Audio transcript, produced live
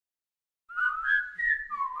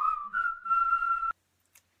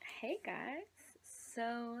Hey guys,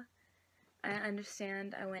 so I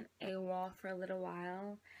understand I went AWOL for a little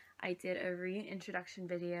while. I did a reintroduction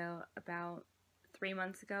video about 3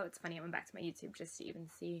 months ago. It's funny, I went back to my YouTube just to even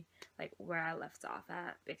see like where I left off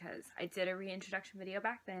at, because I did a reintroduction video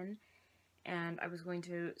back then and I was going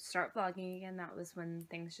to start vlogging again. That was when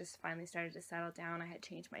things just finally started to settle down. I had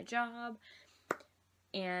changed my job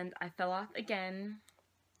and I fell off again,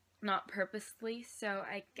 not purposely, so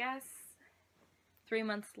I guess 3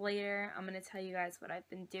 months later, I'm going to tell you guys what I've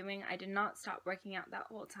been doing. I did not stop working out that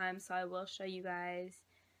whole time, so I will show you guys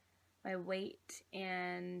my weight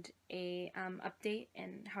and a update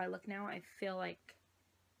and how I look now. I feel like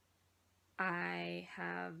I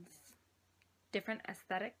have different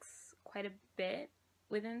aesthetics quite a bit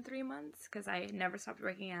within 3 months because I never stopped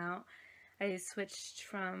working out. I switched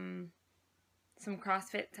from some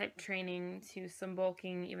CrossFit type training to some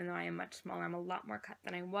bulking, even though I am much smaller. I'm a lot more cut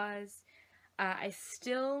than I was. I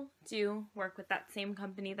still do work with that same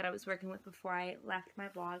company that I was working with before I left my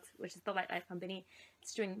vlogs, which is the Light Life company.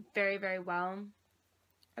 It's doing very, very well.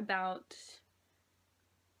 About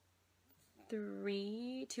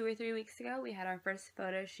 2 or 3 weeks ago, we had our first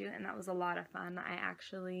photo shoot, and that was a lot of fun. I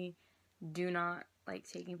actually do not like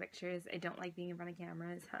taking pictures. I don't like being in front of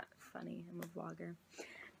cameras. Funny, I'm a vlogger.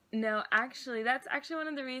 No, actually, that's actually one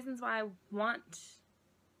of the reasons why I want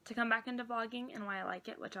to come back into vlogging and why I like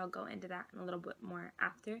it, which I'll go into that in a little bit more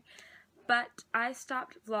after. But I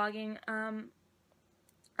stopped vlogging.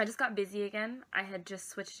 I just got busy again. I had just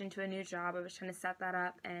switched into a new job. I was trying to set that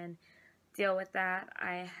up and deal with that.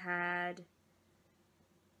 I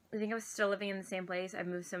think I was still living in the same place. I've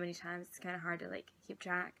moved so many times, it's kind of hard to like keep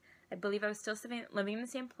track. I believe I was still living in the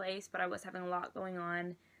same place, but I was having a lot going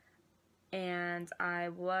on, and I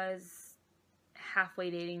was halfway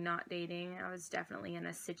dating, not dating. I was definitely in a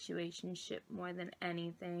situationship more than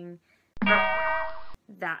anything.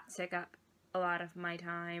 That took up a lot of my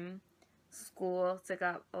time. School took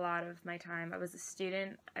up a lot of my time. I was a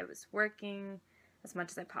student. I was working as much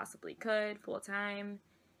as I possibly could, full time.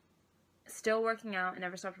 Still working out. I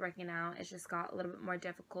never stopped working out. It just got a little bit more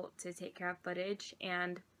difficult to take care of footage,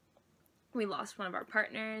 and we lost one of our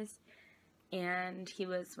partners. And he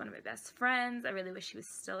was one of my best friends. I really wish he was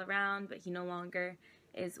still around, but he no longer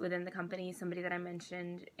is within the company. Somebody that I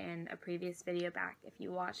mentioned in a previous video back if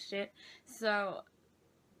you watched it. So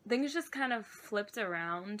things just kind of flipped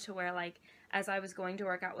around to where, like, as I was going to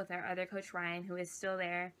work out with our other coach, Ryan, who is still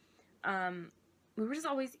there, we were just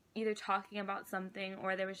always either talking about something,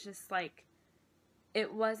 or there was just like, it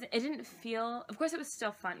didn't feel, of course it was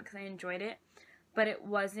still fun because I enjoyed it, but it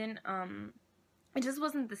wasn't, it just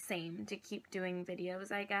wasn't the same to keep doing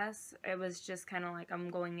videos, I guess. It was just kind of like, I'm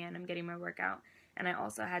going in, I'm getting my workout, and I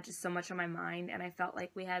also had just so much on my mind, and I felt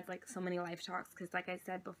like we had like so many life talks, because like I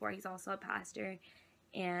said before, he's also a pastor,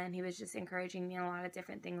 and he was just encouraging me in a lot of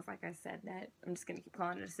different things. Like I said, that I'm just going to keep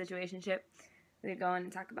calling it a situationship. We go in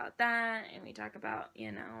and talk about that, and we talk about,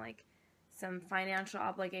 you know, like some financial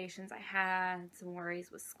obligations I had, some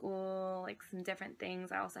worries with school, like some different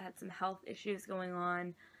things. I also had some health issues going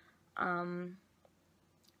on.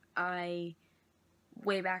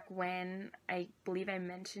 Way back when, I believe I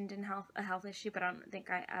mentioned a health issue, but I don't think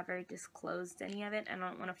I ever disclosed any of it. I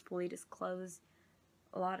don't want to fully disclose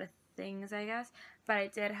a lot of things, I guess. But I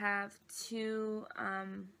did have 2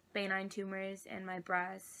 benign tumors in my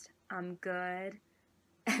breast. I'm good.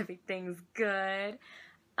 Everything's good.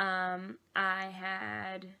 I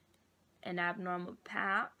had an abnormal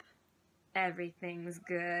pap. Everything's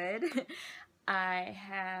good. I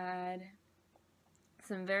had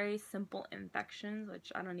some very simple infections,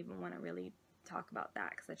 which I don't even want to really talk about that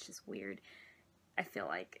because that's just weird. I feel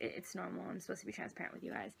like it's normal. I'm supposed to be transparent with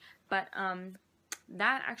you guys. But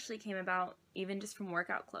that actually came about even just from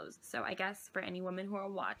workout clothes. So I guess for any women who are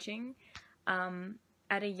watching,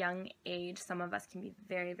 at a young age, some of us can be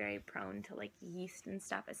very, very prone to like yeast and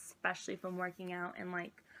stuff, especially from working out in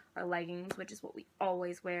like our leggings, which is what we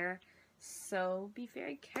always wear. So be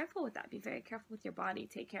very careful with that. Be very careful with your body.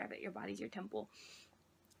 Take care of it. Your body's your temple.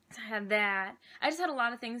 So I had that. I just had a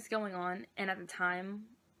lot of things going on, and at the time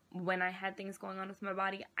when I had things going on with my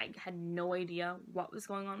body, I had no idea what was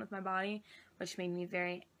going on with my body, which made me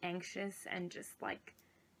very anxious and just like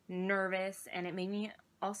nervous, and it made me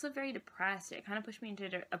also very depressed. It kind of pushed me into a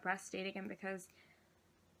depressed state again, because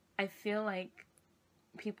I feel like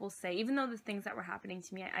people say, even though the things that were happening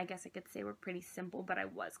to me, I guess I could say were pretty simple, but I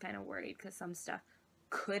was kind of worried because some stuff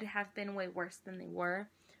could have been way worse than they were,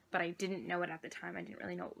 but I didn't know it at the time. I didn't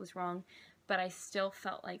really know what was wrong, but I still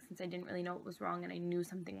felt like, since I didn't really know what was wrong and I knew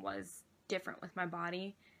something was different with my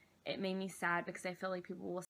body, it made me sad, because I feel like people will